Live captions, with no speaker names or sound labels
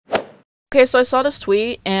Okay, so I saw this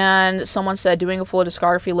tweet and someone said doing a full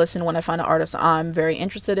discography listen when I find an artist I'm very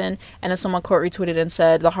interested in, and then someone quote retweeted and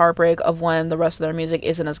said the heartbreak of when the rest of their music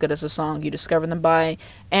isn't as good as the song you discover them by.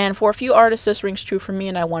 And for a few artists this rings true for me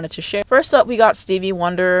and I wanted to share. First up we got Stevie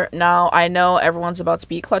Wonder. Now I know everyone's about to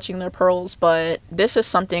be clutching their pearls, but this is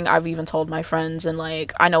something I've even told my friends, and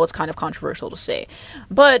like I know it's kind of controversial to say,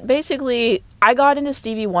 but basically I got into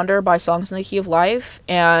Stevie Wonder by Songs in the Key of Life,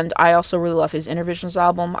 and I also really love his Intervisions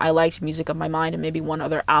album. I liked Music of My Mind and maybe one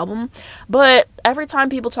other album, but every time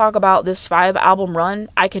people talk about this 5-album run,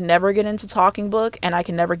 I can never get into Talking Book, and I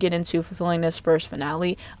can never get into Fulfilling This first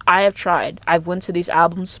finale. I have tried. I've went to these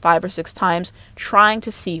albums 5 or 6 times trying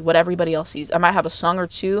to see what everybody else sees. I might have a song or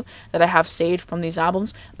two that I have saved from these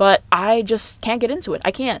albums, but I just can't get into it.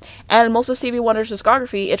 I can't. And most of Stevie Wonder's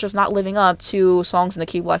discography, it's just not living up to Songs in the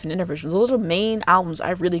Key of Life and Intervisions. Those are main albums I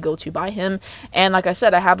really go to by him, and like I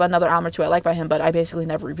said, I have another album or two I like by him, but I basically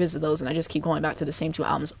never revisit those, and I just keep going back to the same 2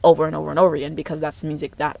 albums over and over and over again because that's the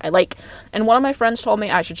music that I like. And one of my friends told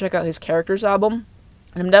me I should check out his Characters album,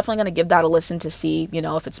 and I'm definitely going to give that a listen to see, you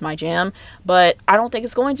know, if it's my jam. But I don't think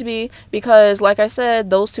it's going to be because, like I said,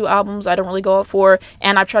 those 2 albums I don't really go up for.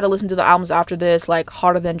 And I've tried to listen to the albums after this, like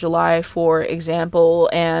Harder Than July, for example,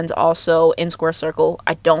 and also In Square Circle.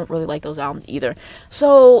 I don't really like those albums either.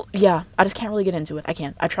 So, yeah, I just can't really get into it. I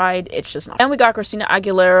can't. I tried. It's just not. And we got Christina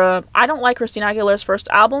Aguilera. I don't like Christina Aguilera's first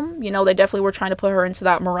album. You know, they definitely were trying to put her into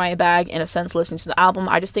that Mariah bag, in a sense, listening to the album.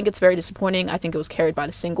 I just think it's very disappointing. I think it was carried by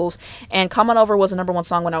the singles. And Come On Over was the #1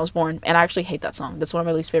 song when I was born, and I actually hate that song. That's one of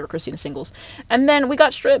my least favorite Christina singles. And then we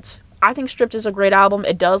got Stripped. I think Stripped is a great album.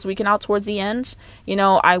 It does weaken out towards the end, you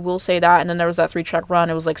know, I will say that. And then there was that 3-track run.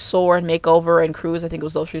 It was like Soar and Makeover and Cruise. I think it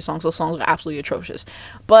was those 3 songs. Those songs were absolutely atrocious.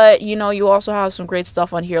 But, you know, you also have some great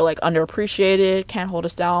stuff on here like Underappreciated, Can't Hold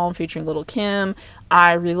Us Down featuring Lil' Kim.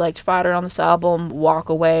 I really liked Fighter on this album, Walk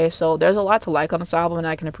Away. So there's a lot to like on this album, and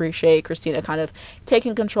I can appreciate Christina kind of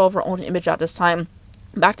taking control of her own image at this time.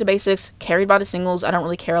 Back to Basics, carried by the singles. I don't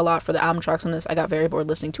really care a lot for the album tracks on this. I got very bored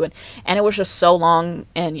listening to it, and it was just so long.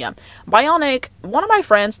 And yeah, Bionic, one of my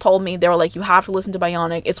friends told me, they were like, you have to listen to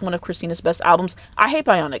Bionic, it's one of Christina's best albums. I hate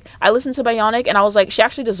Bionic. I listened to Bionic and I was like, she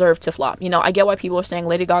actually deserved to flop. You know, I get why people are saying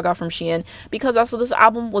Lady Gaga from Shein, because that's what this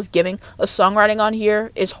album was giving. The songwriting on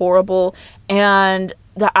here is horrible, and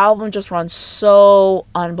the album just runs so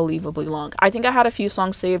unbelievably long. I think I had a few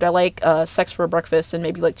songs saved. I like Sex for Breakfast and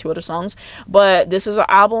maybe like 2 other songs. But this is an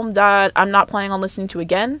album that I'm not planning on listening to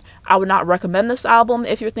again. I would not recommend this album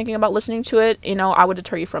if you're thinking about listening to it. You know, I would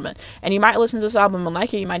deter you from it. And you might listen to this album and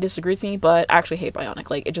like it. You might disagree with me, but I actually hate Bionic.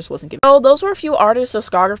 Like, it just wasn't giving. So those were a few artists'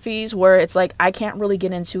 discographies where it's like I can't really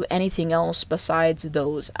get into anything else besides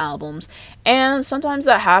those albums. And sometimes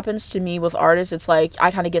that happens to me with artists. It's like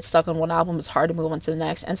I kind of get stuck on one album. It's hard to move on to the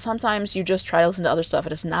next, and sometimes you just try to listen to other stuff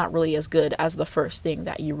and it's not really as good as the first thing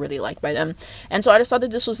that you really liked by them. And so I just thought that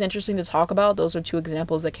this was interesting to talk about. Those are 2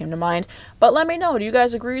 examples that came to mind, but let me know, do you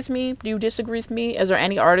guys agree with me? Do you disagree with me? Is there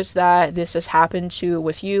any artists that this has happened to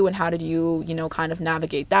with you, and how did you, you know, kind of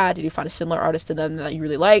navigate that? Did you find a similar artist to them that you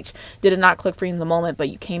really liked? Did it not click for you in the moment, but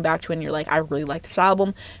you came back to it and you're like, I really like this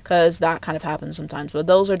album? Because that kind of happens sometimes. But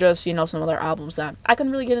those are just, you know, some other albums that I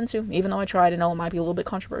couldn't really get into, even though I tried. I know it might be a little bit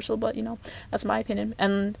controversial, but you know, that's my opinion.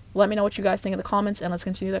 And let me know what you guys think in the comments, and let's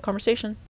continue that conversation.